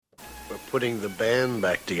putting the band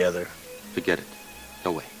back together. Forget it.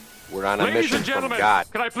 No way. We're on a Ladies mission and gentlemen, from God.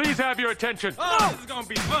 can I please have your attention? Oh, this is gonna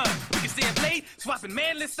be fun. We can stay up late, swapping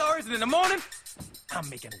manly stories, and in the morning, I'm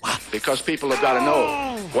making waffles. Because people have got to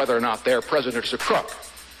know whether or not their president's a crook.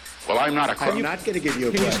 Well, I'm not a crook. I'm not going to give you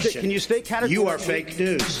a question. Can you state categorically? You are fake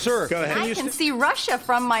news. Sir, go ahead. I can see Russia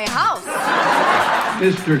from my house.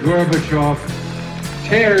 Mr. Gorbachev,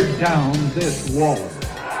 tear down this wall.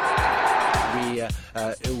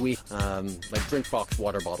 We like drink box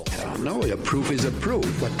water bottles. I don't know. A proof is a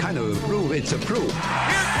proof. What kind of a proof? It's a proof. Here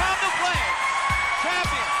come the flags.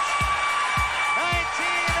 Champions.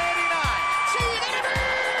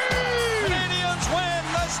 1989. Canadians win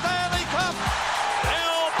the Stanley Cup.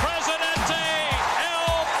 El Presidente,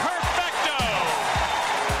 El Perfecto.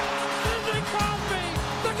 Sidney Crosby,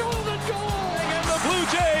 the golden goal. And the Blue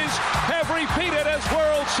Jays have repeated as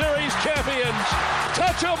World Series champions.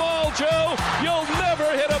 Touch 'em all, Joe. You'll never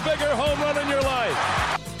hit a bigger home run in your life.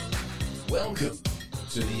 Welcome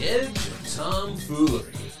to the Edge of Tom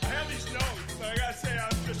Foolery. I have these notes, so I gotta say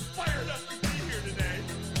I'm just fired up to be here today.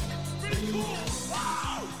 Pretty cool.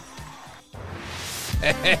 Wow!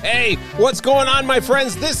 Hey, what's going on, my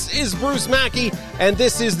friends? This is Bruce Mackey, and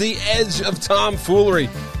this is the Edge of Tom Foolery.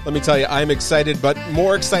 Let me tell you, I'm excited, but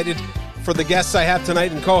more excited for the guests I have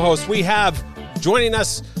tonight and co-hosts. We have joining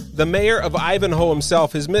us the mayor of Ivanhoe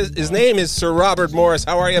himself. His name is Sir Robert Morris.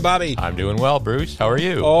 How are you, Bobby? I'm doing well, Bruce. How are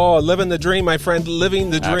you? Oh, living the dream, my friend. Living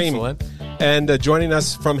the dream. Excellent. And joining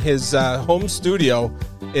us from his home studio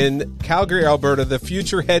in Calgary, Alberta, the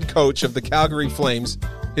future head coach of the Calgary Flames.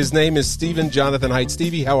 His name is Stephen Jonathan Height.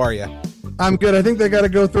 Stevie, how are you? I'm good. I think they got to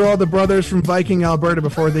go through all the brothers from Viking, Alberta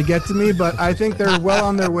before they get to me, but I think they're well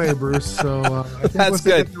on their way, Bruce. So I think That's once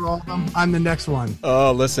good. they get through all of them, I'm the next one.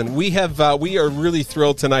 Oh, listen, we are really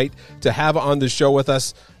thrilled tonight to have on the show with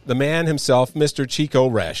us the man himself, Mr. Chico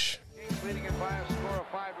Resch. Leading it by a score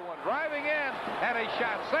of 5-1. Driving in, and a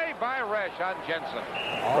shot saved by Resch on Jensen.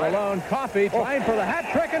 All alone, Coffey trying for the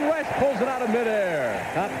hat trick, and Resch pulls it out of midair.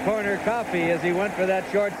 Top corner Coffey as he went for that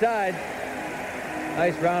short side.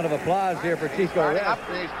 Nice round of applause here for Chico Resch. Up,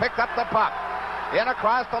 he's picked up the puck. In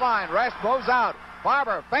across the line. Resch moves out.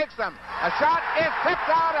 Barber fakes him. A shot is tipped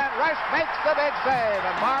out, and Resch makes the big save.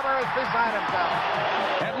 And Barber is beside himself.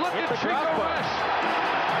 And look at Chico Resch.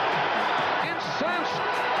 Incensed.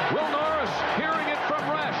 Will Norris hearing it from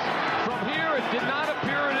Resch. From here, it did not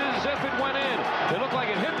appear as if it went in. It looked like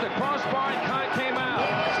it hit the crossbar and kind of came out.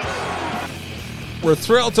 We're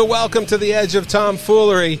thrilled to welcome to the Edge of Tom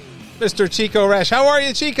Foolery, Mr. Chico Resch. How are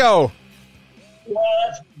you, Chico? Well,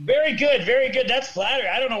 that's very good, very good. That's flattering.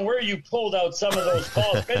 I don't know where you pulled out some of those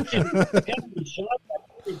calls.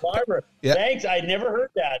 Barber. Yeah. Thanks. I never heard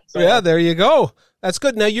that. So. Yeah, there you go. That's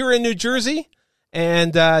good. Now, you're in New Jersey,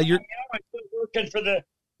 and you're... I'm working for the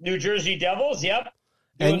New Jersey Devils, yep.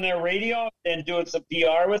 Doing their radio and doing some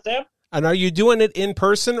PR with them. And are you doing it in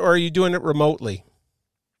person, or are you doing it remotely?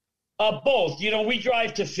 Both. You know, we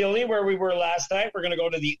drive to Philly, where we were last night. We're going to go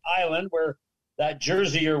to the island, where that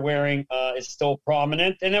jersey you're wearing is still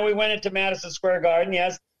prominent. And then we went into Madison Square Garden.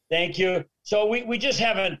 Yes, thank you. So we just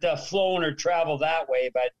haven't flown or traveled that way,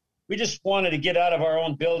 but we just wanted to get out of our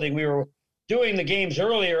own building. We were doing the games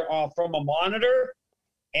earlier from a monitor,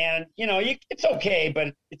 and, you know, it's okay,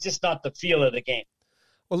 but it's just not the feel of the game.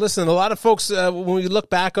 Well, listen, a lot of folks, when we look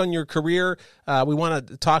back on your career, we want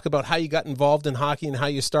to talk about how you got involved in hockey and how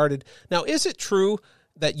you started. Now, is it true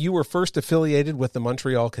that you were first affiliated with the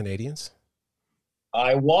Montreal Canadiens?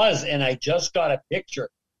 I was, and I just got a picture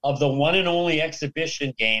of the one and only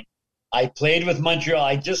exhibition game I played with Montreal.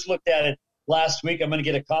 I just looked at it last week. I'm going to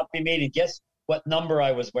get a copy made, and guess what number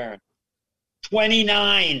I was wearing?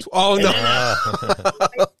 29. Oh, no.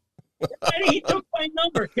 He took my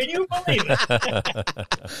number. Can you believe it?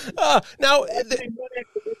 Now,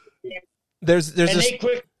 there's they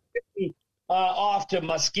quickly took me off to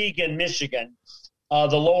Muskegon, Michigan,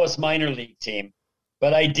 the lowest minor league team.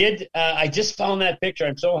 But I did. I just found that picture.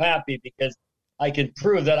 I'm so happy because I can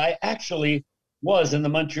prove that I actually was in the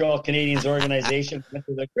Montreal Canadiens organization went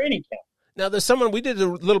to the training camp. Now, there's someone, we did a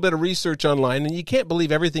little bit of research online, and you can't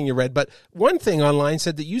believe everything you read, but one thing online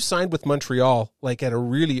said that you signed with Montreal, like, at a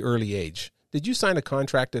really early age. Did you sign a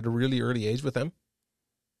contract at a really early age with them?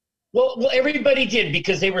 Well, everybody did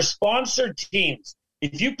because they were sponsored teams.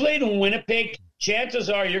 If you played in Winnipeg, chances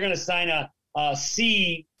are you're going to sign a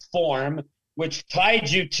C form, which tied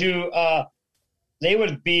you to, they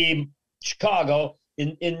would be Chicago.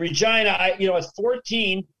 In Regina, at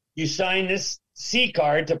 14, you sign this C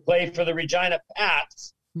card to play for the Regina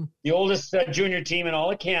Pats, the oldest junior team in all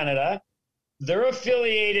of Canada. They're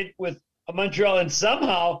affiliated with Montreal, and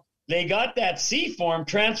somehow they got that C form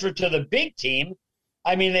transferred to the big team.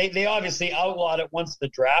 I mean, they obviously outlawed it once the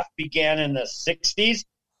draft began in the 60s.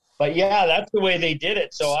 But, yeah, that's the way they did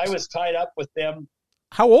it. So I was tied up with them.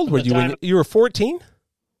 How old were you when you were 14?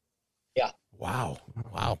 Yeah. Wow.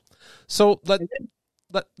 So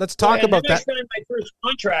let's talk about that. I signed my first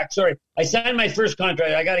contract. Sorry. I signed my first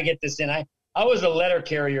contract. I got to get this in. I was a letter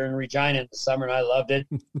carrier in Regina in the summer, and I loved it.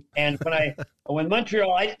 And when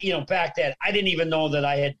Montreal, back then, I didn't even know that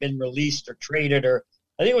I had been released or traded, or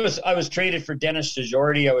I think I was traded for Dennis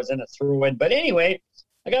Sjordy. I was in a throw-in. But anyway,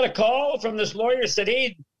 I got a call from this lawyer. Said,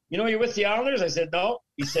 hey, you're with the Islanders? I said, no.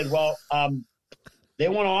 He said, well, they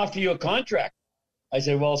want to offer you a contract. I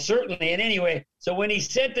said, well, certainly. And anyway, so when he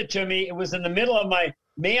sent it to me, it was in the middle of my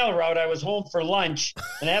mail route. I was home for lunch,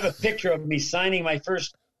 and I have a picture of me signing my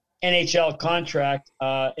first NHL contract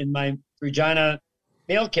in my Regina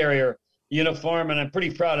mail carrier uniform, and I'm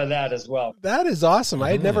pretty proud of that as well. That is awesome.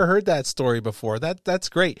 I had never heard that story before. That's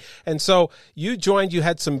great. And so you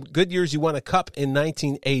had some good years. You won a cup in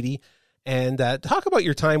 1980. And talk about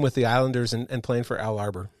your time with the Islanders and playing for Al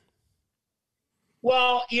Arbour.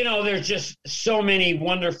 Well, there's just so many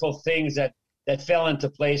wonderful things that fell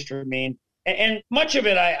into place for me. And much of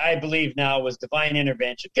it, I believe now, was divine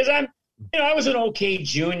intervention. Because I was an okay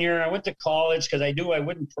junior. I went to college because I knew I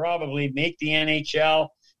wouldn't probably make the NHL.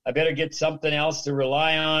 I better get something else to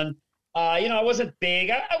rely on. I wasn't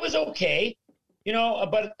big. I was okay,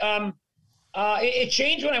 but it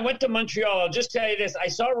changed when I went to Montreal. I'll just tell you this. I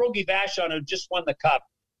saw Rogie Vachon, who just won the cup.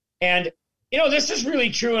 And, this is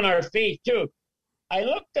really true in our faith, too. I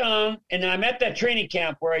looked down, and I'm at that training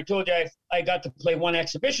camp where I told you I got to play one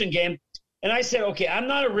exhibition game. And I said, okay, I'm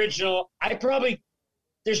not original.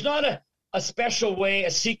 There's not a special way, a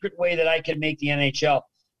secret way that I can make the NHL.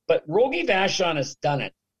 But Rogie Vachon has done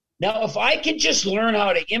it. Now, if I can just learn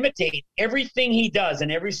how to imitate everything he does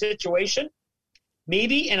in every situation,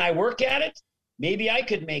 maybe, and I work at it, maybe I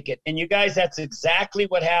could make it. And you guys, that's exactly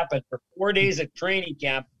what happened. For 4 days at training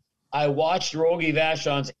camp, I watched Rogie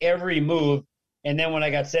Vachon's every move. And then when I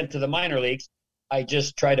got sent to the minor leagues, I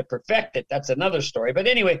just tried to perfect it. That's another story. But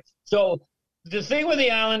anyway, so the thing with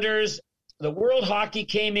the Islanders, the World Hockey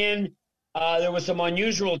came in. There was some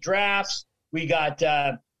unusual drafts. We got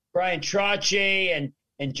Brian Trottier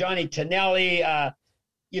and Johnny Tonelli.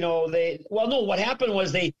 What happened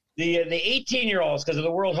was the 18-year-olds, because of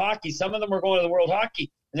the World Hockey, some of them were going to the World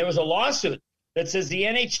Hockey, and there was a lawsuit that says the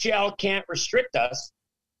NHL can't restrict us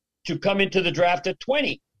to come into the draft at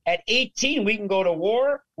 20. At 18, we can go to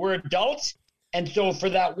war. We're adults. And so for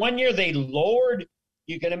that 1 year, they lowered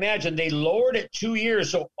it 2 years.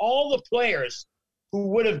 So all the players who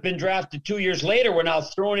would have been drafted 2 years later were now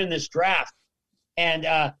thrown in this draft.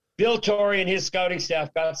 And Bill Torrey and his scouting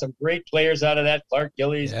staff got some great players out of that. Clark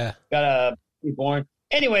Gillies got a born.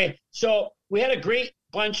 Anyway, so we had a great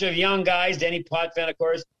bunch of young guys, Denny Potvin, of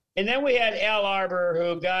course. And then we had Al Arbour,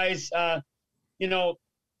 who guys,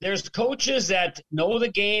 there's coaches that know the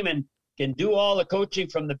game and can do all the coaching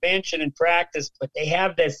from the bench and in practice, but they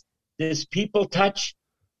have this people touch,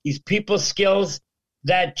 these people skills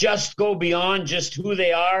that just go beyond just who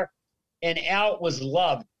they are. And Al was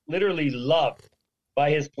loved, literally loved by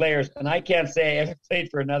his players. And I can't say I ever played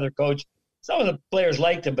for another coach. Some of the players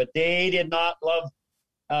liked him, but they did not love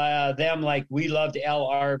them like we loved Al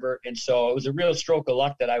Arbour. And so it was a real stroke of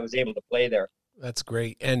luck that I was able to play there. That's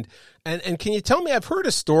great. And can you tell me, I've heard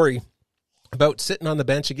a story about sitting on the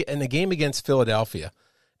bench in a game against Philadelphia,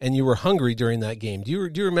 and you were hungry during that game. Do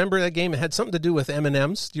you remember that game? It had something to do with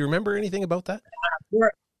M&Ms. Do you remember anything about that?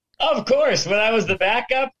 Of course. When I was the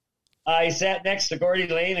backup, I sat next to Gordie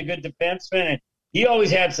Lane, a good defenseman, and he always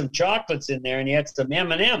had some chocolates in there, and he had some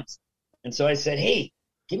M&Ms. And so I said, hey,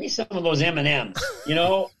 give me some of those M&Ms. Had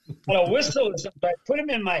a whistle or something. I put them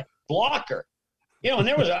in my blocker. And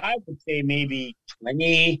there was, I would say, maybe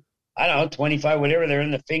 20, 25, whatever, they're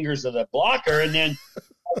in the fingers of the blocker. And then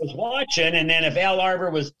I was watching, and then if Al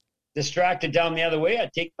Arbour was distracted down the other way,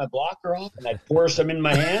 I'd take my blocker off, and I'd pour some in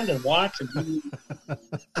my hand and watch.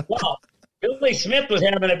 Well, Billy Smith was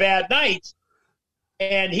having a bad night,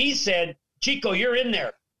 and he said, Chico, you're in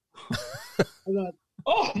there. I thought,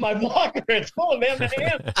 oh, my blocker, it's full of M&Ms.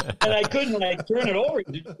 And I couldn't, turn it over,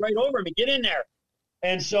 right over me, get in there.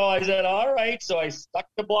 And so I said, all right. So I stuck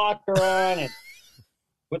the blocker on and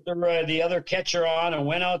put the other catcher on and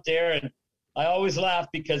went out there. And I always laugh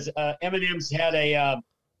because M&M's had a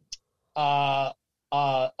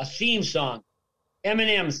theme song.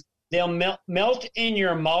 M&M's, they'll melt in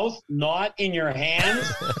your mouth, not in your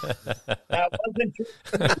hands. That wasn't true.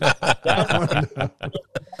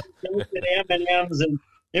 That was M&M's, and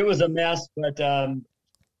it was a mess. But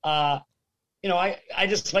I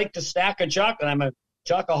just like to stack of chocolate. I'm a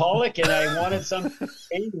chocoholic, and I wanted some,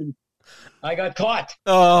 and I got caught.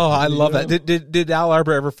 Oh, I love that. Did Al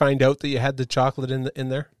Arbor ever find out that you had the chocolate in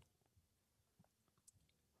there?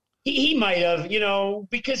 He might have,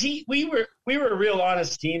 because we were a real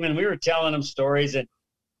honest team, and we were telling him stories, and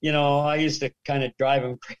I used to kind of drive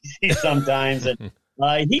him crazy sometimes, and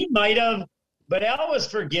he might have, but Al was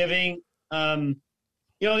forgiving. The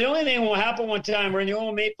only thing will happen one time, we're in the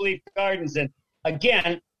old Maple Leaf Gardens, and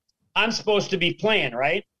again, I'm supposed to be playing,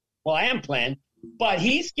 right? Well, I am playing, but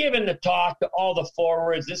he's given the talk to all the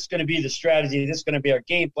forwards. This is going to be the strategy. This is going to be our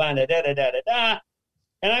game plan. Da.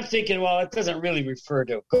 And I'm thinking, well, it doesn't really refer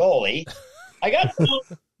to a goalie. I got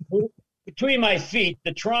between my feet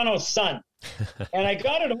the Toronto Sun, and I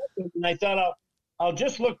got it open, and I thought I'll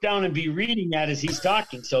just look down and be reading that as he's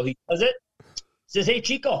talking. So he does it. Says, "Hey,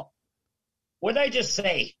 Chico, what did I just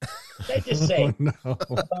say? What did I just say?" Oh,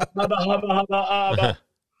 no.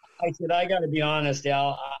 I said, "I got to be honest,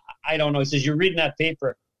 Al. I don't know." He says, "You're reading that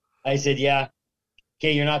paper." I said, "Yeah."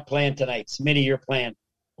 "Okay, you're not playing tonight. Smitty, you're playing."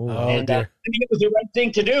 I think it was the right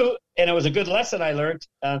thing to do, and it was a good lesson I learned.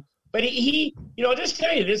 But he just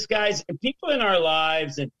tell you, this guy's people in our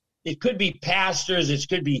lives, and it could be pastors, it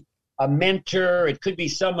could be a mentor, it could be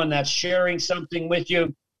someone that's sharing something with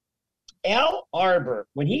you. Al Arbor,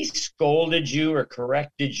 when he scolded you or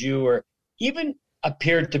corrected you or even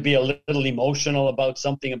appeared to be a little emotional about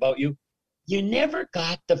something about you, you never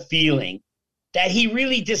got the feeling that he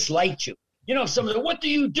really disliked you. Someone, "What are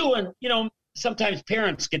you doing?" Sometimes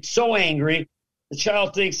parents get so angry, the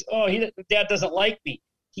child thinks, "Oh, Dad doesn't like me."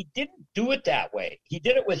 He didn't do it that way. He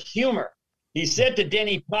did it with humor. He said to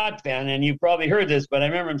Denny Potvin, and you probably heard this, but I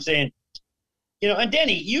remember him saying, "And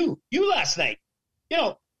Denny, you last night,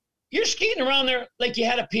 you're skating around there like you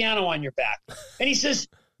had a piano on your back." And he says,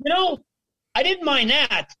 "I didn't mind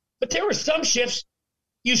that, but there were some shifts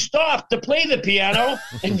you stopped to play the piano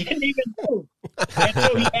and didn't even move." And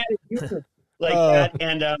so he added humor like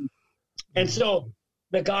that. And so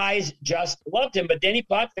the guys just loved him. But Denny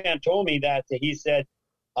Potvin told me that he said,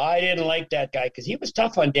 "I didn't like that guy," because he was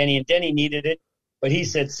tough on Denny, and Denny needed it. But he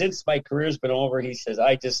said, "Since my career's been over," he says,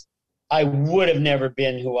 I would have never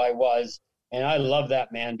been who I was. And I love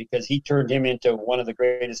that man because he turned him into one of the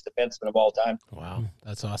greatest defensemen of all time. Wow,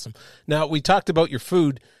 that's awesome. Now, we talked about your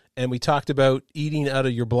food, and we talked about eating out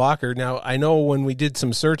of your blocker. Now, I know when we did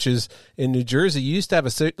some searches in New Jersey, you used to have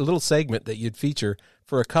a little segment that you'd feature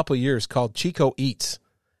for a couple of years called Chico Eats.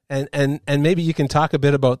 And maybe you can talk a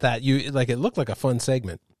bit about that. It looked like a fun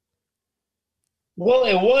segment. Well,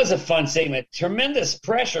 it was a fun segment. Tremendous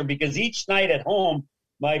pressure because each night at home,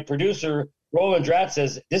 my producer, Roland Dratt,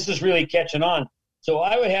 says, "This is really catching on." So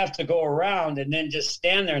I would have to go around and then just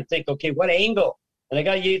stand there and think, okay, what angle? And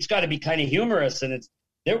it's got to be kind of humorous. And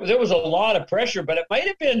there was a lot of pressure, but it might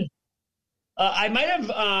have been, I might have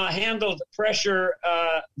handled pressure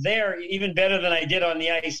there even better than I did on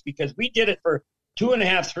the ice because we did it for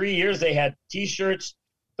 2.5, 3 years. They had T-shirts,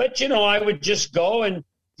 but I would just go and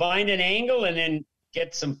find an angle and then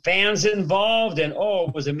get some fans involved. And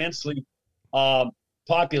it was immensely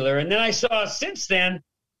popular. And then I saw since then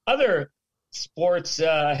other sports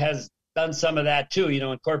has done some of that too,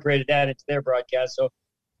 incorporated that into their broadcast. So,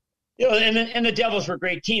 and the Devils were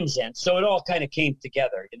great teams then. So it all kind of came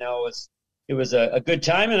together, it was a good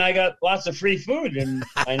time, and I got lots of free food, and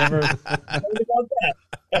I never complained about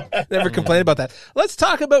that. Never complained about that. Let's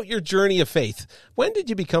talk about your journey of faith. When did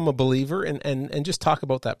you become a believer, and just talk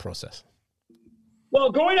about that process?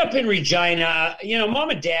 Well, growing up in Regina, Mom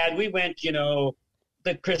and Dad, we went,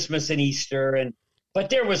 the Christmas and Easter, but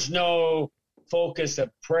there was no focus of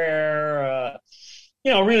prayer,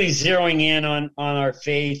 really zeroing in on our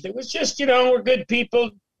faith. It was just, we're good people,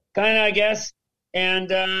 kind of, I guess. And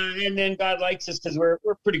then God likes us because we're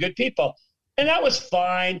pretty good people. And that was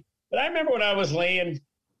fine. But I remember when I was laying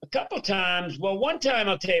a couple times. Well, one time,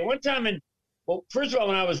 I'll tell you, first of all,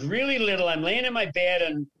 when I was really little, I'm laying in my bed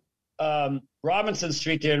on Robinson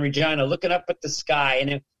Street there in Regina, looking up at the sky.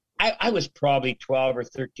 And I was probably 12 or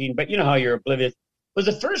 13, but you know how you're oblivious. It was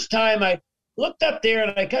the first time I looked up there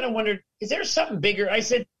and I kind of wondered, is there something bigger? I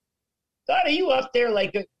said, "God, are you up there?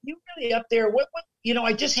 Like, are you really up there? What?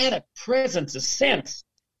 I just had a presence, a sense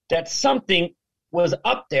that something was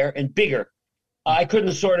up there and bigger. I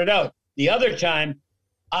couldn't sort it out. The other time,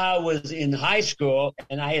 I was in high school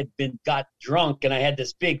and I had got drunk and I had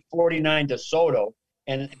this big 49 DeSoto,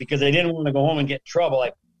 and because I didn't want to go home and get in trouble,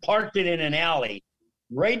 I parked it in an alley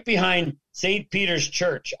right behind St. Peter's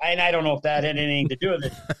Church. And I don't know if that had anything to do with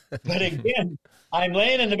it. But again, I'm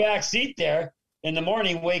laying in the back seat there in the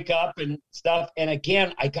morning, wake up and stuff. And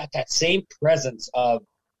again, I got that same presence of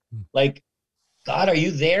like God, are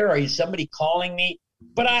you there? Are you somebody calling me?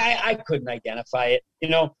 But I couldn't identify it, you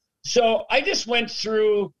know. So I just went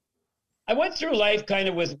through life kind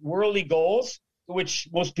of with worldly goals, which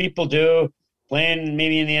most people do, playing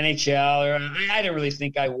maybe in the NHL, or I didn't really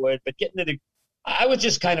think I would, but I was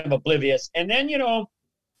just kind of oblivious. And then, you know,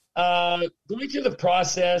 going through the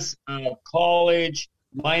process of college,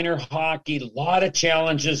 minor hockey, a lot of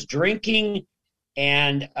challenges, drinking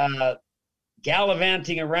and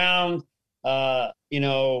gallivanting around, you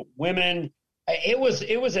know, women. It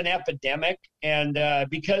was an epidemic, and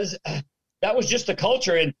because that was just the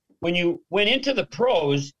culture. And when you went into the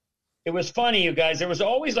pros, it was funny, you guys. There was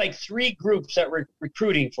always like 3 groups that were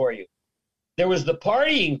recruiting for you. There was the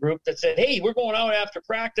partying group that said, "Hey, we're going out after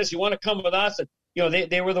practice. You want to come with us?" And you know,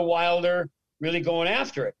 they were the wilder, really going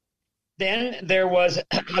after it. Then there was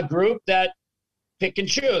a group that pick and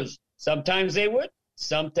choose. Sometimes they would,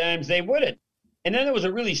 sometimes they wouldn't. And then there was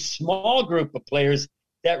a really small group of players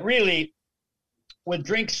that really would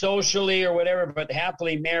drink socially or whatever, but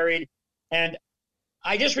happily married. And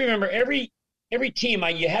I just remember every team,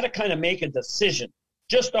 you had to kind of make a decision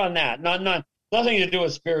just on that. Nothing to do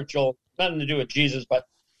with spiritual, nothing to do with Jesus. But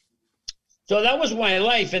so that was my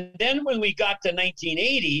life. And then when we got to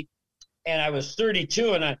 1980, and I was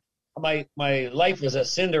 32, and my life was a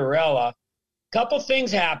Cinderella. A couple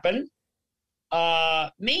things happened.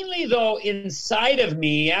 Mainly, though, inside of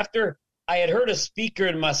me, after I had heard a speaker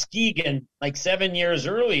in Muskegon like 7 years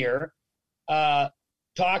earlier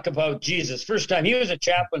talk about Jesus. First time, he was a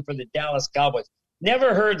chaplain for the Dallas Cowboys.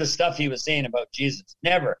 Never heard the stuff he was saying about Jesus.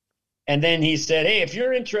 Never. And then he said, "Hey, if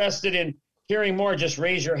you're interested in hearing more, just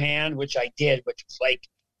raise your hand," which I did, which was like,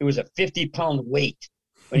 it was a 50-pound weight.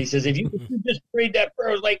 When he says, if you just prayed that prayer,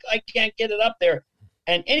 I was like, I can't get it up there.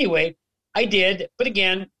 And anyway, I did. But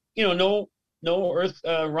again, you know, no earth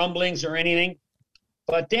rumblings or anything.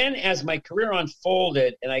 But then as my career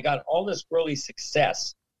unfolded and I got all this early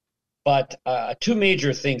success, but 2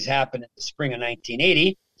 major things happened in the spring of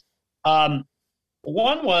 1980.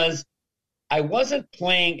 One was I wasn't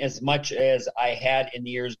playing as much as I had in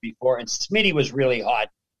the years before, and Smitty was really hot,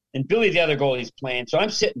 and Billy, the other goalie's playing. So I'm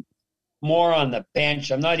sitting more on the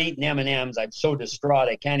bench. I'm not eating M&Ms. I'm so distraught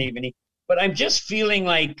I can't even eat. But I'm just feeling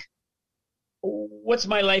like, what's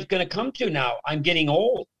my life going to come to now? I'm getting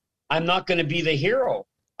old. I'm not going to be the hero.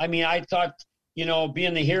 I mean, I thought, you know,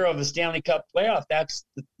 being the hero of the Stanley Cup playoff, that's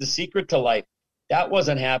the secret to life. That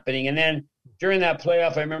wasn't happening. And then during that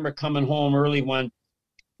playoff, I remember coming home early one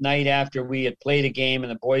night after we had played a game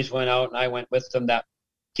and the boys went out and I went with them. That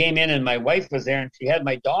came in and my wife was there and she had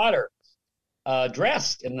my daughter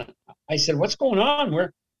dressed. And I said, "What's going on?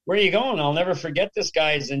 Where are you going?" I'll never forget this,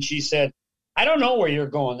 guys. And she said, "I don't know where you're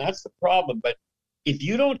going. That's the problem. But if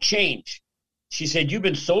you don't change," she said, "you've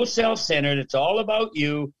been so self-centered. It's all about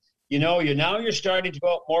you. You know, you're starting to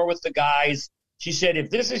go out more with the guys." She said, "If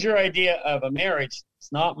this is your idea of a marriage,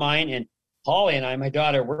 it's not mine. And Holly and I, my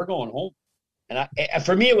daughter, we're going home." And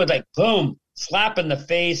for me, it was like, boom, slap in the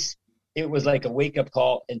face. It was like a wake-up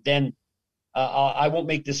call. And then I won't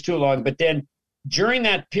make this too long, but then during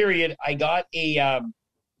that period, I got an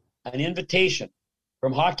invitation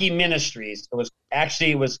from Hockey Ministries. It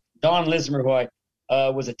was Don Lismer, who I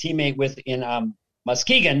was a teammate with in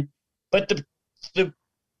Muskegon. But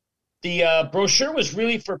the brochure was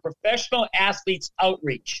really for professional athletes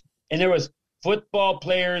outreach. And there was football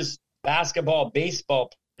players, basketball, baseball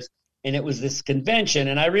players, and it was this convention.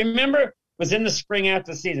 And I remember it was in the spring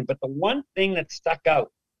after the season. But the one thing that stuck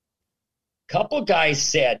out, a couple guys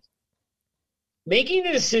said, making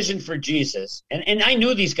the decision for Jesus, and I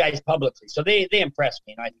knew these guys publicly, so they impressed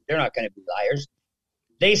me. And I think they're not going to be liars.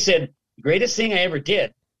 They said, the greatest thing I ever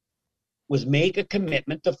did was make a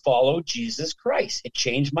commitment to follow Jesus Christ. It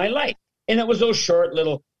changed my life. And it was those short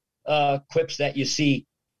little quips that you see.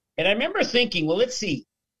 And I remember thinking, well, let's see.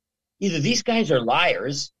 Either these guys are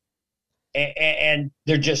liars and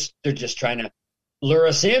they're just trying to lure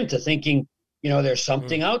us into thinking, you know, there's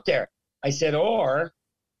something out there. I said, or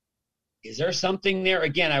is there something there?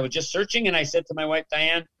 Again, I was just searching, and I said to my wife,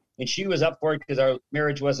 Diane, and she was up for it because our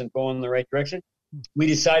marriage wasn't going in the right direction. We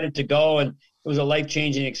decided to go, and it was a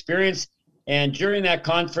life-changing experience. And during that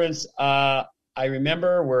conference, I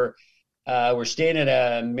remember we're staying at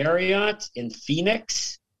a Marriott in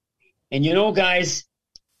Phoenix. And, you know, guys,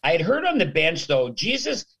 I had heard on the bench, though,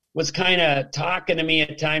 Jesus was kind of talking to me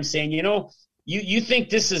at times saying, you know, you think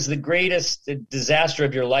this is the greatest disaster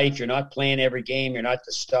of your life. You're not playing every game. You're not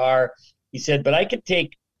the star. He said, but I could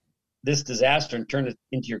take this disaster and turn it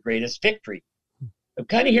into your greatest victory. I'm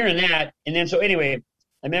kind of hearing that. And then, so anyway,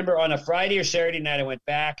 I remember on a Friday or Saturday night, I went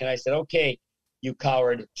back and I said, okay, you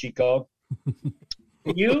coward, Chico,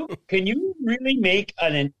 Can you really make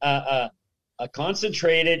a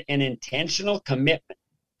concentrated and intentional commitment?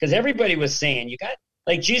 Because everybody was saying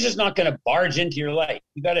Jesus not going to barge into your life.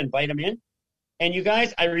 You got to invite him in. And you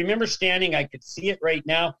guys, I remember standing, I could see it right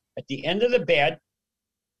now at the end of the bed,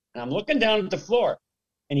 and I'm looking down at the floor.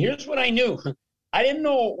 And here's what I knew. I didn't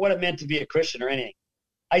know what it meant to be a Christian or anything.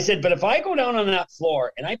 I said, but if I go down on that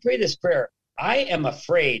floor and I pray this prayer, I am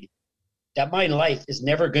afraid that my life is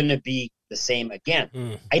never going to be the same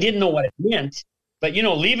again. I didn't know what it meant, but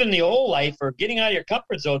leaving the old life or getting out of your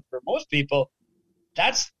comfort zone for most people,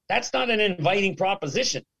 that's not an inviting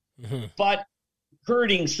proposition. But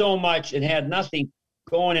hurting so much and had nothing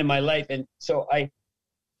going in my life. And so I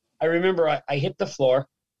remember I hit the floor.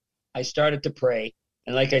 I started to pray.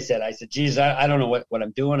 And like I said, Jesus, I don't know what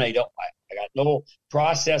I'm doing. I got no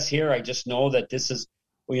process here. I just know that this is,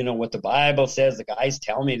 what the Bible says. The guys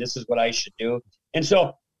tell me this is what I should do. And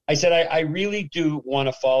so I said, I really do want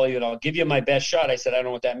to follow you, and I'll give you my best shot. I said, I don't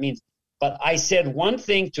know what that means. But I said one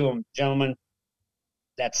thing to him, gentlemen,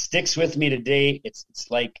 that sticks with me today. It's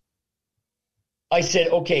like, I said,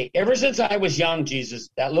 okay, ever since I was young, Jesus,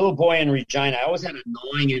 that little boy in Regina, I always had a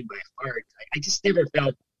gnawing in my heart. I just never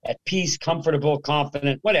felt at peace, comfortable,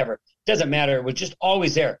 confident, whatever. Doesn't matter. It was just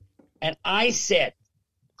always there. And I said,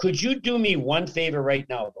 could you do me one favor right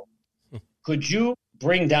now, though? Could you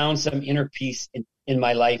bring down some inner peace in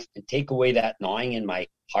my life and take away that gnawing in my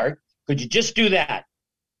heart? Could you just do that?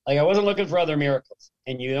 Like, I wasn't looking for other miracles.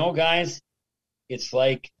 And guys, it's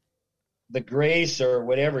like the grace or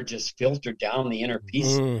whatever just filtered down the inner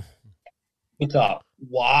peace. I thought,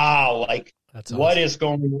 wow, like, that's what awesome. Is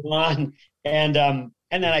going on? And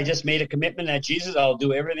then I just made a commitment that, Jesus, I'll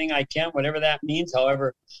do everything I can, whatever that means,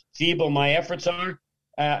 however feeble my efforts are.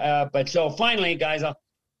 But so finally, guys,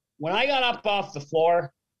 when I got up off the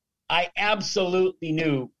floor, I absolutely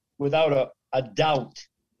knew without a doubt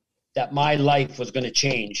that my life was going to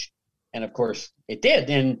change. And of course it did.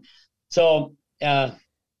 And so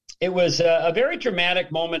it was a very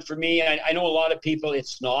dramatic moment for me. I know a lot of people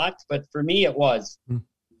it's not, but for me it was.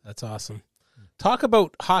 That's awesome. Talk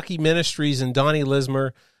about Hockey Ministries and Donnie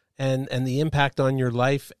Lismer and the impact on your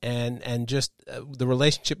life and just the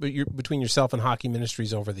relationship between yourself and Hockey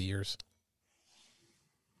Ministries over the years.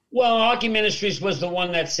 Well, Hockey Ministries was the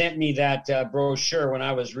one that sent me that brochure when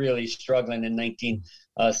I was really struggling in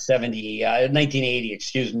 1980,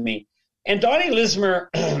 excuse me. And Donnie Lismer,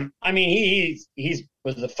 I mean, he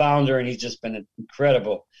was the founder, and he's just been an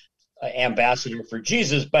incredible ambassador for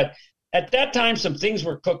Jesus. But at that time, some things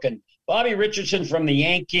were cooking. Bobby Richardson from the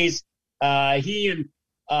Yankees, he and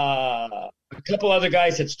a couple other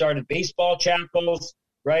guys had started baseball chapels,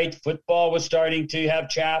 right? Football was starting to have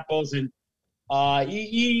chapels, and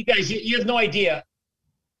you guys, you have no idea.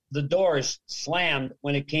 The doors slammed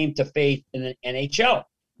when it came to faith in the NHL.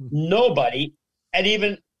 Nobody had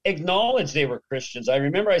even acknowledged they were Christians. I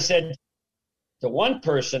remember I said to one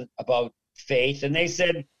person about faith, and they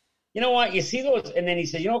said, you know what, you see those? And then he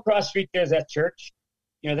said, across the street there's that church.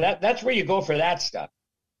 That's where you go for that stuff.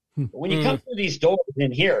 But when you come through these doors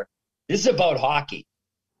in here, this is about hockey,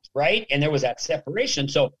 right? And there was that separation.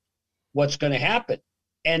 So what's going to happen?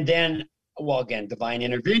 And then, well, again, divine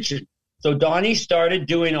intervention. So Donnie started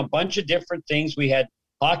doing a bunch of different things. We had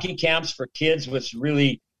hockey camps for kids, which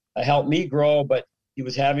really helped me grow, but he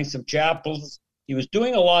was having some chapels. He was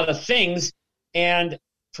doing a lot of things. And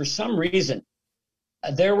for some reason,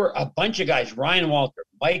 there were a bunch of guys, Ryan Walter,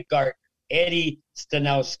 Mike Gart, Eddie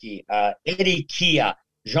Stanowski, Eddie Kia,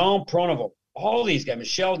 Jean Pronovo, all these guys,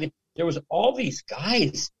 Michelle, there was all these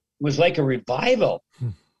guys. It was like a revival.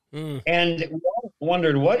 And we all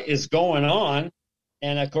wondered what is going on.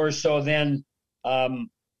 And of course, so then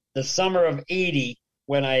the summer of 80,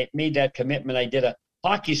 when I made that commitment, I did a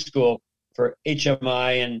hockey school for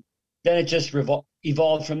HMI, and then it just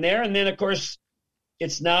evolved from there. And then, of course,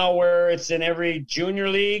 it's now where it's in every junior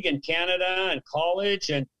league in Canada and college,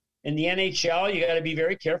 and in the NHL, you got to be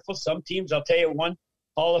very careful. Some teams, I'll tell you, one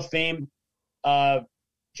Hall of Fame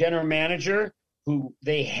general manager who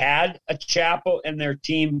they had a chapel in their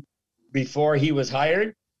team before he was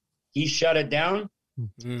hired, he shut it down.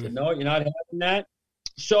 Said, no, you're not having that.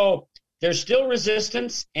 So there's still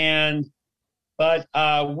resistance, but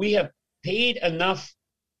we have paid enough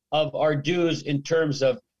of our dues in terms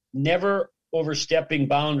of never overstepping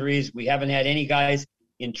boundaries. We haven't had any guys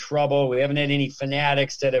in trouble. We haven't had any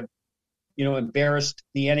fanatics that have, embarrassed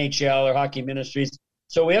the NHL or Hockey Ministries.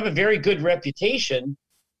 So we have a very good reputation,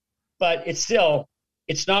 but it's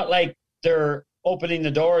not like they're opening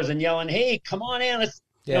the doors and yelling, hey, come on in, let's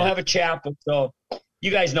have a chapel. So you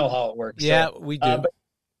guys know how it works. Yeah, so, we do.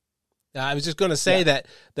 I was just going to say that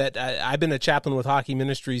I've been a chaplain with Hockey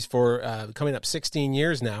Ministries for coming up 16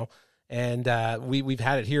 years now, and we've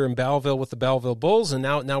had it here in Belleville with the Belleville Bulls, and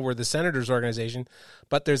now we're the Senators organization.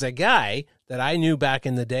 But there's a guy that I knew back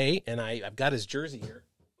in the day, and I've got his jersey here,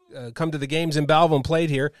 come to the games in Belleville and played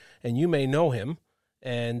here, and you may know him.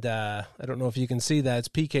 And I don't know if you can see that. It's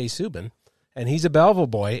PK Subban, and he's a Belleville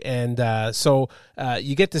boy. And so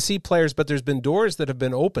you get to see players, but there's been doors that have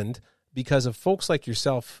been opened because of folks like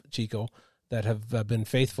yourself, Chico, that have been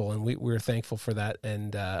faithful, and we're thankful for that.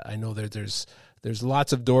 And I know that there's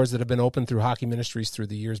lots of doors that have been opened through Hockey Ministries through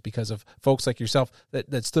the years because of folks like yourself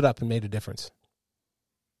that stood up and made a difference.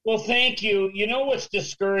 Well, thank you. You know what's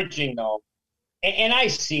discouraging, though, and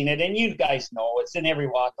I've seen it, and you guys know, it's in every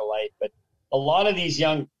walk of life, but a lot of these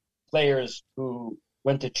young players who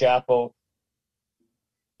went to Chapo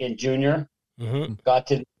in junior, got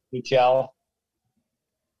to the NHL,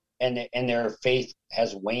 and their faith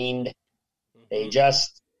has waned. They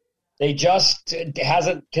just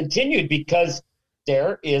hasn't continued because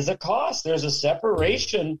there is a cost. There's a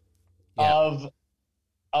separation of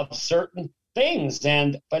certain things,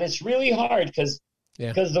 but it's really hard because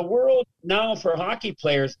the world now for hockey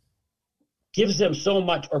players gives them so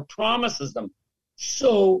much or promises them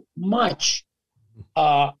so much,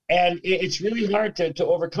 and it's really hard to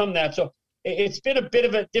overcome that. So it's been a bit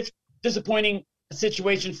of a disappointing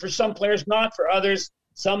situation for some players, not for others.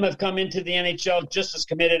 Some have come into the NHL just as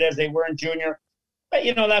committed as they were in junior. But,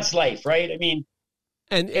 that's life, right? I mean,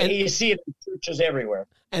 and you see it in churches everywhere.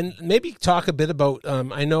 And maybe talk a bit about,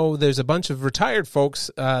 I know there's a bunch of retired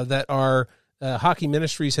folks that are, Hockey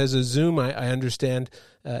Ministries has a Zoom, I understand,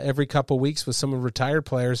 every couple of weeks with some of retired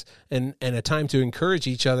players and a time to encourage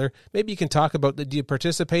each other. Maybe you can talk about, do you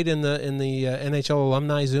participate in the NHL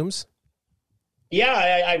alumni Zooms?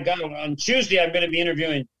 Yeah, I've got on Tuesday. I'm going to be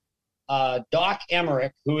interviewing Doc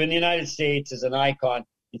Emmerich, who in the United States is an icon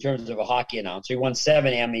in terms of a hockey announcer. He won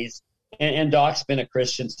 7 Emmys, and Doc's been a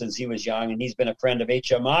Christian since he was young, and he's been a friend of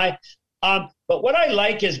HMI. But what I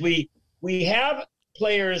like is we have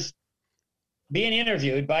players being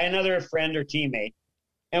interviewed by another friend or teammate,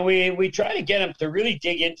 and we try to get them to really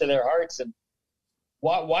dig into their hearts and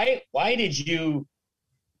why did you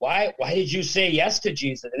say yes to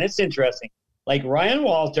Jesus? And it's interesting. Like Ryan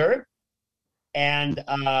Walter and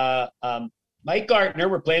Mike Gartner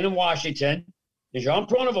were playing in Washington. Jean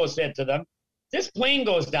Pronovost said to them, this plane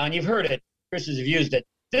goes down. You've heard it. Christians have used it.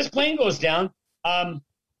 This plane goes down.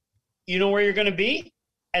 You know where you're going to be?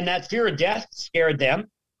 And that fear of death scared them.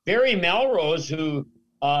 Barry Melrose, who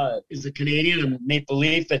is a Canadian and made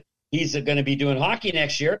belief that he's going to be doing hockey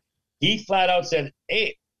next year, he flat out said,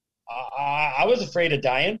 hey, I was afraid of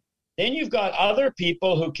dying. Then you've got other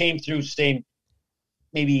people who came through same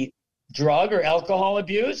maybe drug or alcohol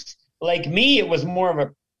abuse. Like me, it was more of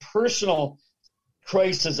a personal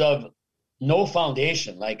crisis of no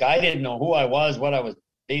foundation. Like I didn't know who I was, what I was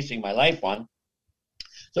basing my life on.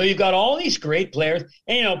 So you've got all these great players.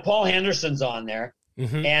 And, Paul Henderson's on there.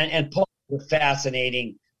 Mm-hmm. And Paul has a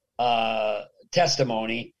fascinating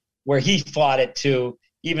testimony where he fought it too,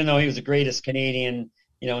 even though he was the greatest Canadian,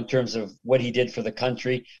 in terms of what he did for the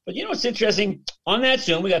country. But, it's interesting. On that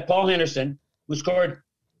Zoom, we got Paul Henderson, who scored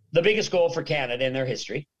the biggest goal for Canada in their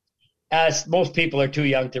history, as most people are too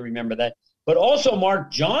young to remember that. But also Mark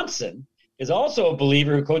Johnson is also a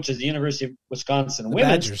believer who coaches the University of Wisconsin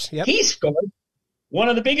Women's. Badgers, yep. He scored one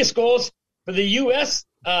of the biggest goals for the U.S.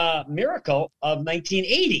 Miracle of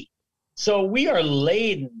 1980. So we are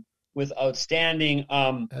laden with outstanding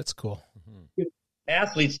that's cool.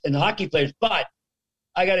 athletes and hockey players. But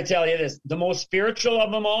I got to tell you this, the most spiritual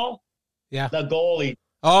of them all, the goalie.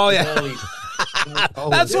 Oh, yeah.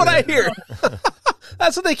 That's what I hear.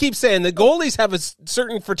 That's what they keep saying. The goalies have a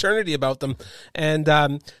certain fraternity about them.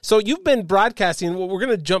 And so you've been broadcasting. Well, we're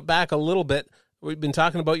going to jump back a little bit. We've been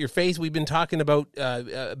talking about your faith. We've been talking about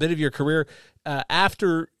a bit of your career.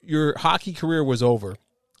 After your hockey career was over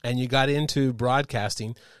and you got into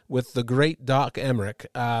broadcasting with the great Doc Emmerich,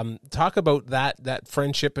 talk about that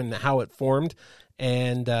friendship and how it formed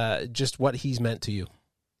and just what he's meant to you.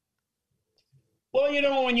 Well,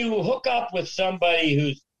 when you hook up with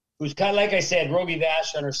somebody who's kind of, like I said, Rogie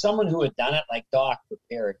Vachon, or someone who had done it like Doc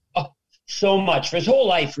prepared so much for his whole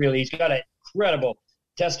life, really. He's got an incredible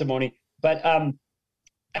testimony. But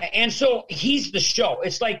and so he's the show.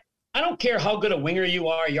 It's like, I don't care how good a winger you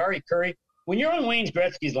are, Yari Curry. When you're on Wayne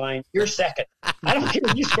Gretzky's line, you're second. I don't care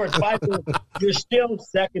if you scored 5 goals, you're still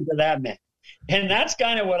second to that man. And that's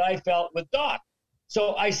kind of what I felt with Doc.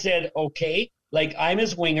 So I said, okay, like I'm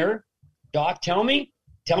his winger. Doc, tell me,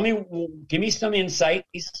 give me some insight.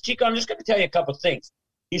 He says, Chico, I'm just going to tell you a couple things.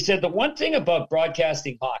 He said, the one thing about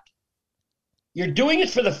broadcasting hockey you're doing it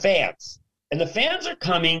for the fans. And the fans are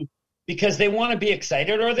coming because they want to be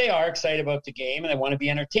excited, or they are excited about the game and they want to be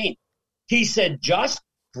entertained. He said, just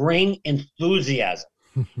bring enthusiasm.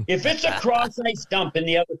 If it's a cross-ice dump in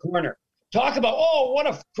the other corner, talk about, oh, what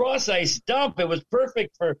a cross-ice dump. It was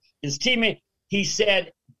perfect for his teammate. He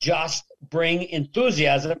said, just bring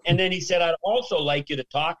enthusiasm. And then he said, I'd also like you to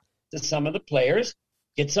talk to some of the players,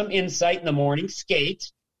 get some insight in the morning,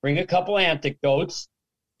 skate, bring a couple anecdotes.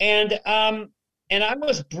 And I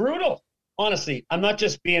was brutal. Honestly, I'm not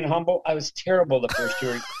just being humble. I was terrible the first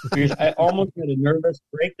 2 years. I almost had a nervous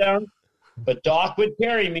breakdown, but Doc would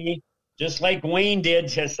carry me, just like Wayne did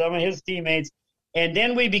to some of his teammates. And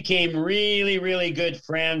then we became really, really good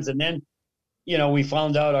friends. And then, we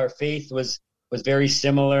found out our faith was very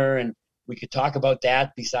similar, and we could talk about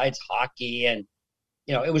that besides hockey. And,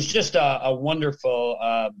 it was just a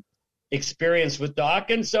wonderful experience with Doc.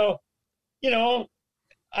 And so,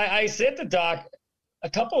 I said to Doc, a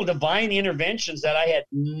couple of divine interventions that I had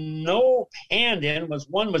no hand in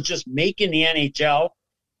one was just making the NHL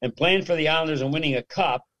and playing for the Islanders and winning a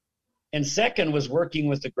cup. And second was working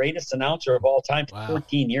with the greatest announcer of all time for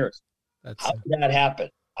 14 years. How did that happen?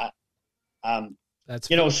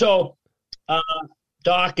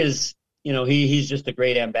 Doc is, he's just a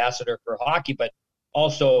great ambassador for hockey, but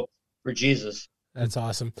also for Jesus. That's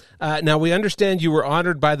awesome. Now, we understand you were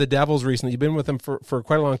honored by the Devils recently. You've been with them for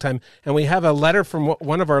quite a long time. And we have a letter from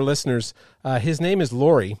one of our listeners. His name is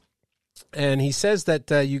Laurie. And he says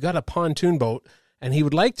that you got a pontoon boat, and he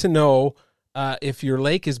would like to know if your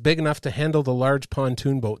lake is big enough to handle the large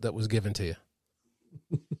pontoon boat that was given to you.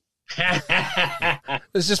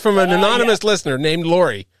 This is from an anonymous listener named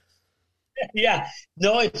Laurie. Yeah.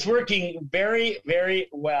 No, it's working very, very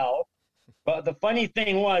well. But the funny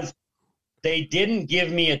thing was, they didn't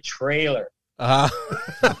give me a trailer. I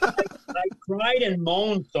cried and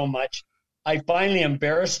moaned so much, I finally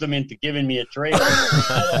embarrassed them into giving me a trailer.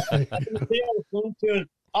 I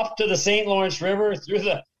up to the St. Lawrence River, through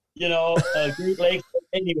the Great Lakes.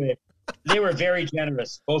 Anyway, they were very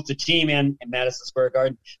generous, both the team and Madison Square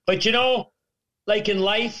Garden. But like in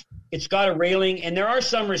life, it's got a railing, and there are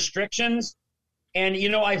some restrictions. And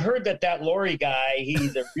I've heard that Laurie guy,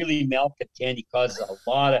 he's a really malcontent. He causes a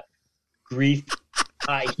lot of grief.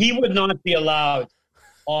 He would not be allowed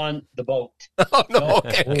on the boat. Oh, no.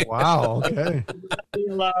 Okay. Oh, wow. Okay. He would not be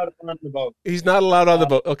allowed on the boat. He's not allowed on the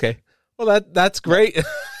boat. Okay. Well, that's great.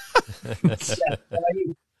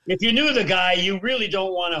 If you knew the guy, you really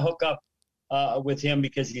don't want to hook up with him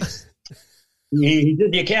because you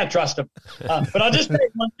can't trust him. But I'll just say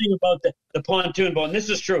one thing about the pontoon boat, and this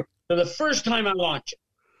is true. So the first time I launch it,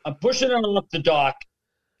 I'm pushing it up the dock,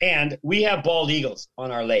 and we have bald eagles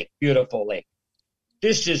on our lake, beautiful lake.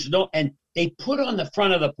 And they put on the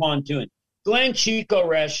front of the pontoon, Glenn Chico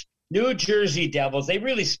Resch, New Jersey Devils. They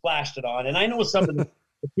really splashed it on. And I know some of the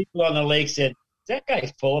people on the lake said, is that guy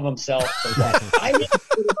full of himself? I didn't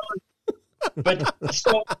put it on. But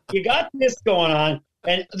so you got this going on,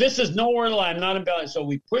 and this is nowhere to lie. I'm not embellishing. So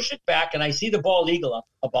we push it back, and I see the bald eagle up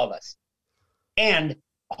above us. And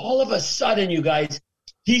all of a sudden, you guys,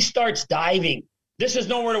 he starts diving. This is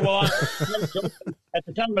nowhere to lie at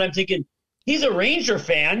the time, but I'm thinking, he's a Ranger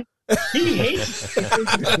fan. He hates it.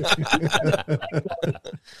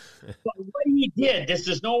 But what he did, this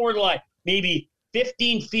is nowhere to lie, maybe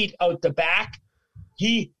 15 feet out the back,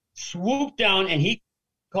 he swooped down and he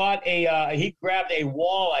caught he grabbed a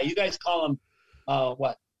walleye. You guys call them,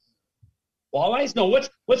 what? Walleyes? No,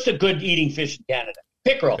 what's the good eating fish in Canada?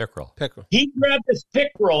 Pickerel. Pickerel. He grabbed this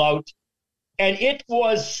pickerel out, and it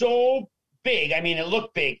was so big. I mean, it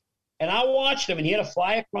looked big. And I watched him, and he had to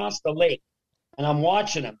fly across the lake. And I'm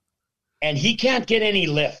watching him, and he can't get any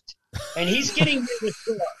lift. And he's getting near the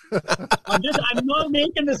shore. I'm not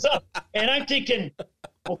making this up. And I'm thinking,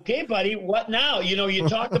 okay, buddy, what now? You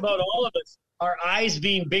talked about all of us, our eyes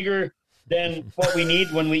being bigger than what we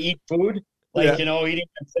need when we eat food. Like, eating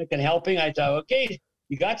a second helping. I thought, okay,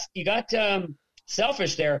 you got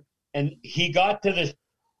selfish there. And he got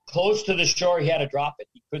close to the shore. He had to drop it.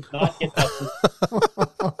 He could not get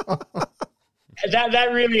that.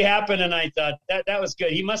 That really happened, and I thought that was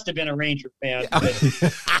good. He must have been a Ranger fan.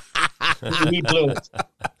 He blew it.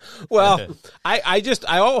 Well, I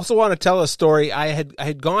also want to tell a story. I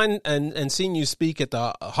had gone and seen you speak at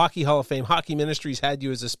the Hockey Hall of Fame. Hockey Ministries had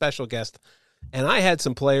you as a special guest, and I had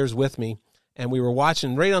some players with me, and we were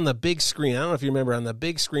watching right on the big screen. I don't know if you remember, on the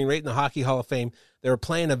big screen right in the Hockey Hall of Fame, they were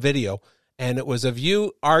playing a video, and it was of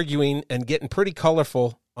you arguing and getting pretty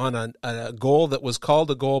colorful on a goal that was called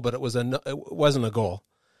a goal, but it wasn't a goal.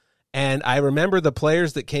 And I remember the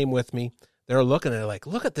players that came with me, they were looking at it like,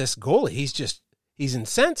 look at this goalie. He's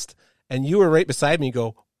incensed. and you were right beside me and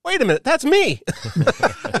go, wait a minute, that's me.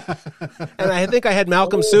 And I think I had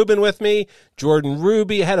Malcolm Subban with me, Jordan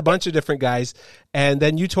Ruby, I had a bunch of different guys. And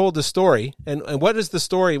then you told the story. And what is the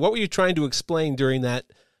story? What were you trying to explain during that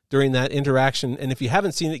interaction? And if you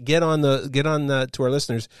haven't seen it, get on to our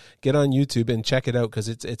listeners, get on YouTube and check it out, because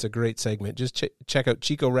it's a great segment. Just check out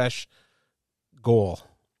Chico Resch goal.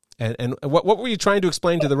 And what were you trying to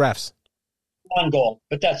explain to the refs? Non-goal,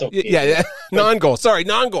 but that's okay. Yeah. Non-goal. Sorry,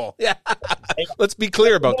 non-goal. Yeah. Let's be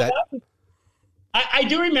clear about that. I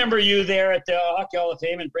do remember you there at the Hockey Hall of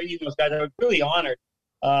Fame and bringing those guys. I was really honored,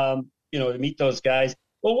 to meet those guys.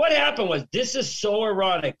 Well, what happened was, this is so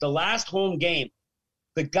ironic. The last home game,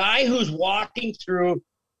 the guy who's walking through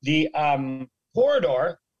the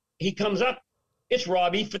corridor, he comes up. It's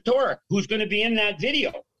Robbie Ftorek, who's going to be in that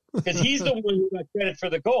video, because he's the one who got credit for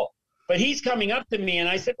the goal. But he's coming up to me, and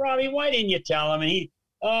I said, Robbie, why didn't you tell him?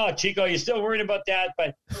 And Chico, you're still worried about that?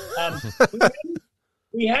 But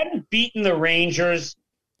we hadn't beaten the Rangers,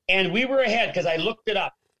 and we were ahead, because I looked it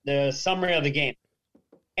up, the summary of the game.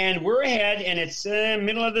 And we're ahead, and it's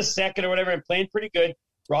middle of the second or whatever, and playing pretty good.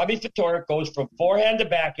 Robbie Ftorek goes from forehand to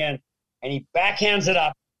backhand, and he backhands it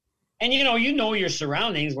up. And, you know your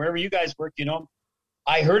surroundings, wherever you guys work,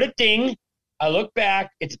 I heard a ding. I look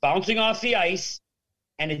back. It's bouncing off the ice,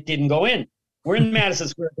 and it didn't go in. We're in Madison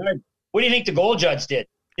Square Garden. What do you think the goal judge did?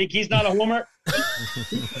 Think he's not a homer?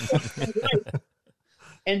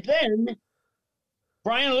 And then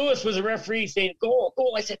Brian Lewis was a referee saying,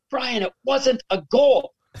 goal. I said, Brian, it wasn't a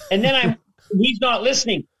goal. And then he's not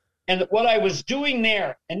listening. And what I was doing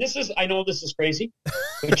there, and I know this is crazy,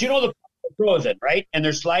 but the puck is frozen, right? And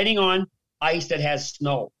they're sliding on ice that has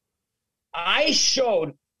snow. I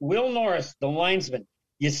showed Will Norris, the linesman,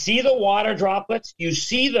 you see the water droplets? You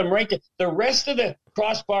see them right there. The rest of the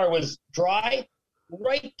crossbar was dry.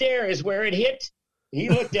 Right there is where it hit. He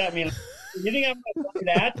looked at me and you think I'm going to do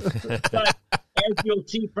that? But as you'll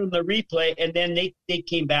see from the replay, and then they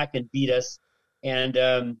came back and beat us. And,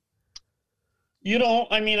 I'm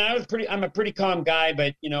a pretty calm guy,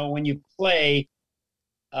 but, when you play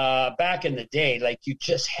back in the day, like, you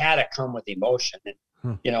just had to come with emotion.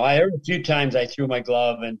 And, I heard a few times I threw my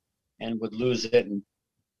glove and would lose it. And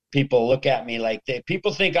people look at me like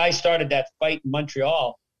people think I started that fight in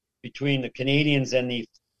Montreal between the Canadians and the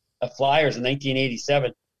Flyers in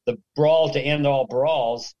 1987, the brawl to end all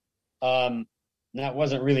brawls. That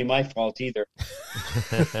wasn't really my fault either.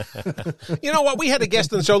 You know what? We had a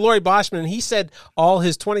guest on the show, Laurie Boschman, and he said all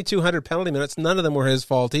his 2,200 penalty minutes, none of them were his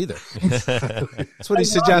fault either. That's what he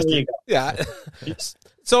suggested. Yeah.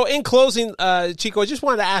 So in closing, Chico, I just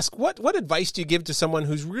wanted to ask, what advice do you give to someone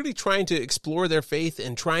who's really trying to explore their faith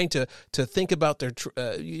and trying to think about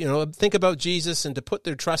think about Jesus and to put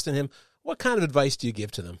their trust in him? What kind of advice do you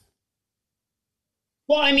give to them?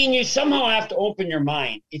 Well, you somehow have to open your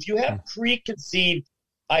mind. If you have preconceived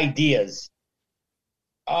ideas,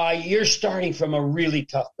 you're starting from a really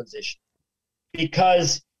tough position,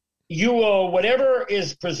 because you will, whatever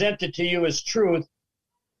is presented to you as truth,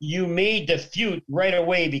 you may defute right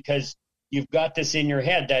away because you've got this in your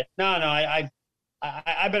head that,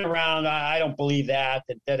 I've been around, I don't believe that,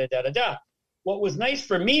 and da-da-da-da-da. What was nice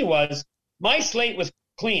for me was my slate was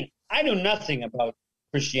clean. I knew nothing about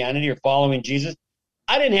Christianity or following Jesus.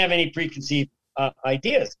 I didn't have any preconceived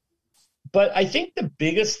ideas. But I think the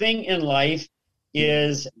biggest thing in life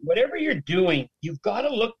is whatever you're doing, you've got to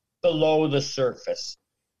look below the surface.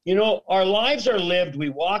 Our lives are lived. We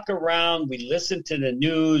walk around, we listen to the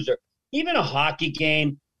news, or even a hockey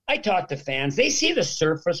game. I talk to fans. They see the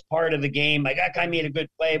surface part of the game. Like, that guy made a good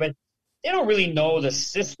play, but they don't really know the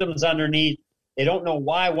systems underneath. They don't know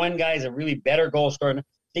why one guy is a really better goal scorer.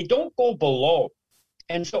 They don't go below.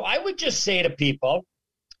 And so I would just say to people,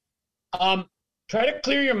 try to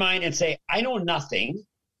clear your mind and say, I know nothing,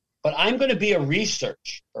 but I'm going to be a researcher.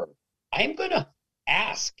 I'm going to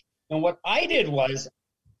ask. And what I did was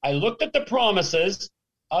I looked at the promises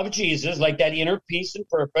of Jesus, like that inner peace and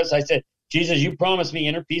purpose. I said, Jesus, you promised me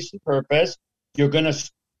inner peace and purpose. You're going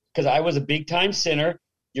to, because I was a big time sinner,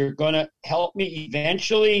 you're going to help me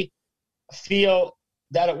eventually feel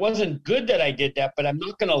that it wasn't good that I did that, but I'm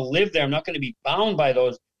not going to live there. I'm not going to be bound by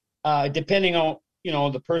those, depending on,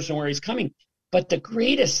 the person where he's coming. But the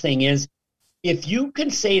greatest thing is, if you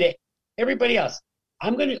can say to everybody else,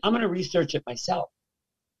 I'm going to research it myself,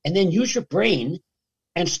 and then use your brain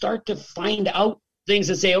and start to find out things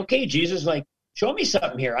and say, okay, Jesus, like, show me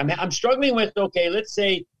something here. I'm struggling with, okay, let's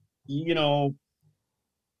say,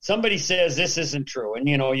 somebody says this isn't true. And,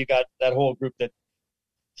 you got that whole group that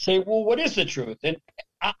say, well, what is the truth? And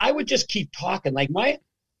I would just keep talking, like my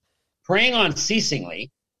praying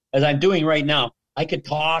unceasingly, as I'm doing right now. I could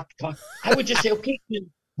talk. I would just say, okay,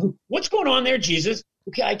 what's going on there, Jesus?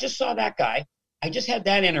 Okay, I just saw that guy. I just had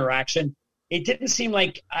that interaction. It didn't seem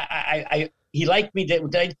like he liked me.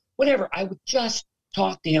 Whatever. I would just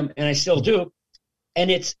talk to him, and I still do.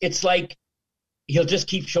 And it's like he'll just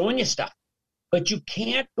keep showing you stuff. But you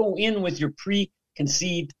can't go in with your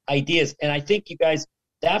preconceived ideas. And I think, you guys,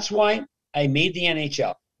 that's why I made the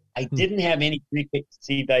NHL. I didn't have any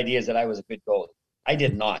preconceived ideas that I was a good goalie. I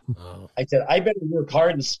did not. I said, I better work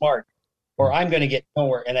hard and smart or I'm going to get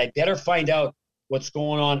nowhere. And I better find out what's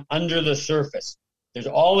going on under the surface. There's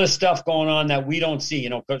all this stuff going on that we don't see,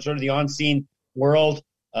 sort of the unseen world,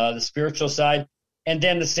 the spiritual side. And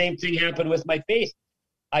then the same thing happened with my faith.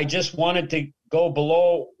 I just wanted to go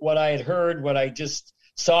below what I had heard, what I just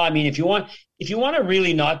saw. I mean, if you want to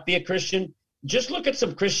really not be a Christian, just look at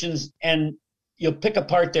some Christians and you'll pick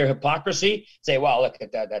apart their hypocrisy, say, wow, look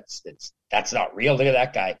at that. That's not real. Look at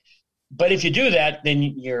that guy. But if you do that, then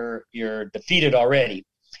you're defeated already.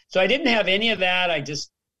 So I didn't have any of that. I just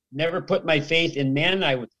never put my faith in men.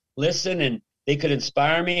 I would listen and they could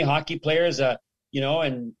inspire me, hockey players,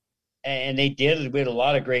 and they did. We had a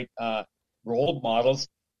lot of great role models.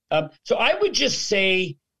 So I would just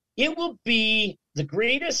say it will be the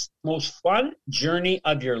greatest, most fun journey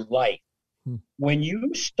of your life when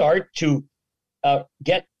you start to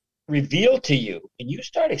get revealed to you and you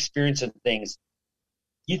start experiencing things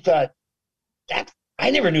you thought, that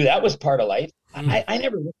I never knew that was part of life. I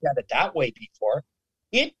never looked at it that way before.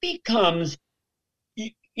 It becomes,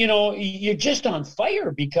 you're just on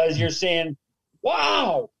fire because you're saying,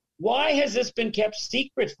 wow, why has this been kept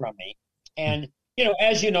secret from me? And,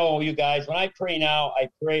 as you know, you guys, when I pray now, I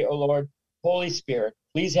pray, oh Lord, Holy Spirit,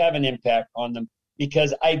 please have an impact on them,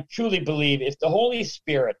 because I truly believe if the Holy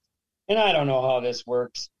Spirit, and I don't know how this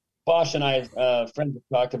works, Bosch and I, friends have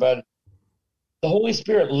talked about it, the Holy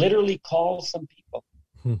Spirit literally calls some people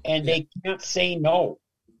and they can't say no.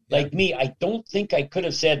 Like me, I don't think I could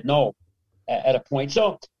have said no at a point.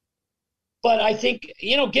 So, but I think,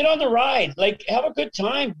 get on the ride, like have a good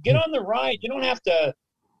time, get on the ride. You don't have to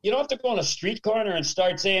go on a street corner and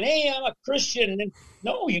start saying, hey, I'm a Christian. And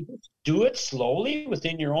no, you just do it slowly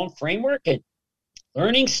within your own framework and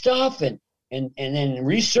learning stuff and then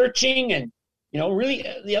researching and, really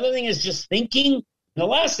the other thing is just thinking. And the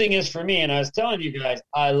last thing is for me, and I was telling you guys,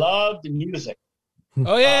 I love the music.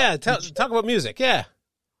 Oh, yeah. Talk about music. Yeah.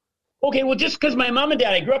 Okay, well, just because my mom and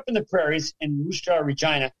dad, I grew up in the prairies in Moose Jaw,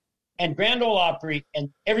 Regina, and Grand Ole Opry, and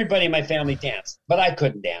everybody in my family danced, but I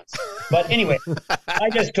couldn't dance. But anyway, I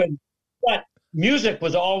just couldn't. But music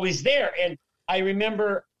was always there, and I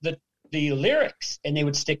remember the lyrics, and they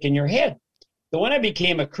would stick in your head. So when I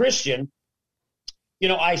became a Christian,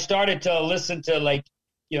 I started to listen to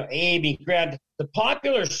A.B. Grant, the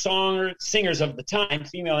popular singers of the time,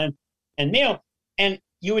 female and male, and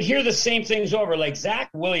you would hear the same things over, like Zach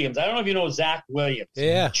Williams. I don't know if you know Zach Williams.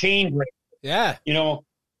 Yeah. Chain Breaker. Yeah.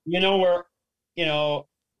 Where,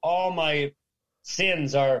 all my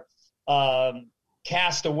sins are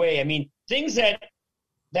cast away. I mean, things that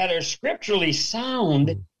are scripturally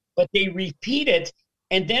sound, but they repeat it.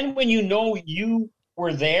 And then when you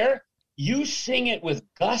were there, you sing it with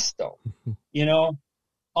gusto.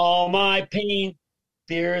 All my pain,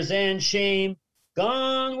 fears, and shame,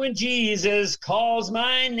 gone when Jesus calls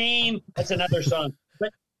my name. That's another song.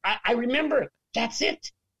 But I remember, that's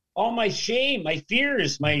it. All my shame, my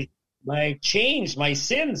fears, my chains, my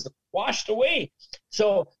sins washed away.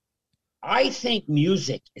 So I think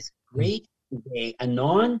music is a great way, a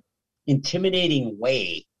non-intimidating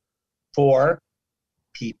way for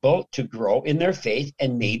people to grow in their faith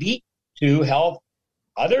and maybe to help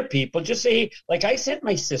other people. Just say, like I sent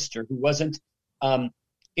my sister who wasn't, I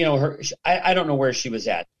don't know where she was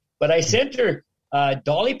at, but I sent her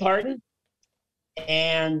Dolly Parton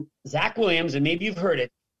and Zach Williams, and maybe you've heard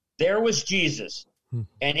it, There Was Jesus.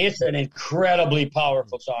 And it's an incredibly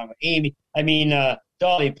powerful song.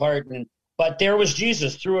 Dolly Parton, but There Was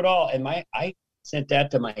Jesus through it all. And I sent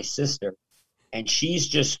that to my sister, and she's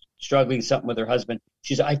just struggling something with her husband.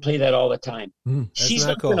 She said, I play that all the time. She's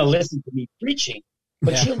not going to listen to me preaching,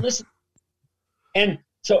 but she'll listen. And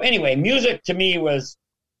so anyway, music to me was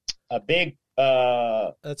a big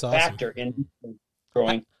that's awesome. Factor in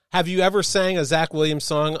growing. Have you ever sang a Zach Williams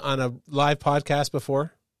song on a live podcast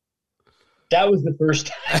before? That was the first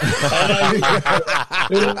time.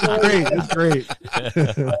 It's great.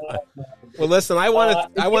 Well, listen, I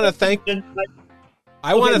want to thank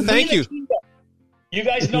you. You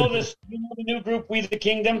guys know this? You know the new group, We the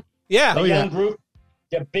Kingdom? Yeah. The young group?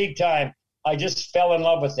 They're big time. I just fell in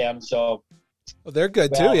love with them. So well, they're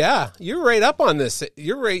good too. Yeah. You're right up on this.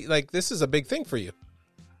 You're right. Like, this is a big thing for you.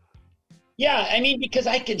 Yeah, I mean, because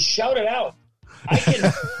I can shout it out. I can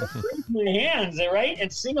raise my hands, right,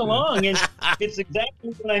 and sing along, and it's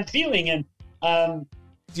exactly what I'm feeling. And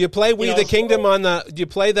do you play "We the Kingdom" on the? Do you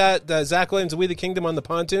play that Zach Williams' "We the Kingdom" on the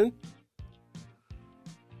pontoon?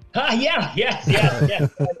 Yeah.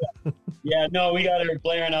 Yeah, no, we got her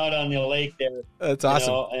blaring out on the lake there. That's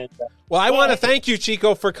awesome. Well, I want to thank you,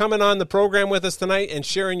 Chico, for coming on the program with us tonight and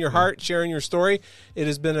sharing your heart, sharing your story. It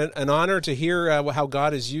has been an honor to hear how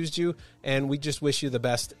God has used you, and we just wish you the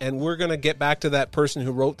best. And we're going to get back to that person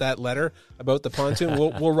who wrote that letter about the pontoon.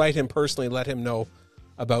 We'll write him personally, let him know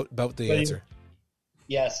about the answer.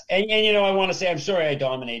 Yes, and I want to say I'm sorry I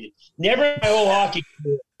dominated. Never in my whole hockey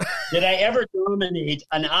career did I ever dominate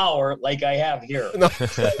an hour like I have here. No. They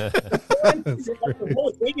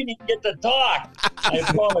didn't even get to talk. I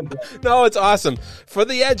apologize. No, it's awesome. For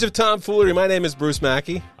the Edge of Tom Foolery, my name is Bruce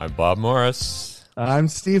Mackey. I'm Bob Morris. I'm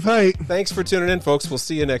Steve Height. Thanks for tuning in, folks. We'll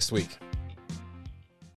see you next week.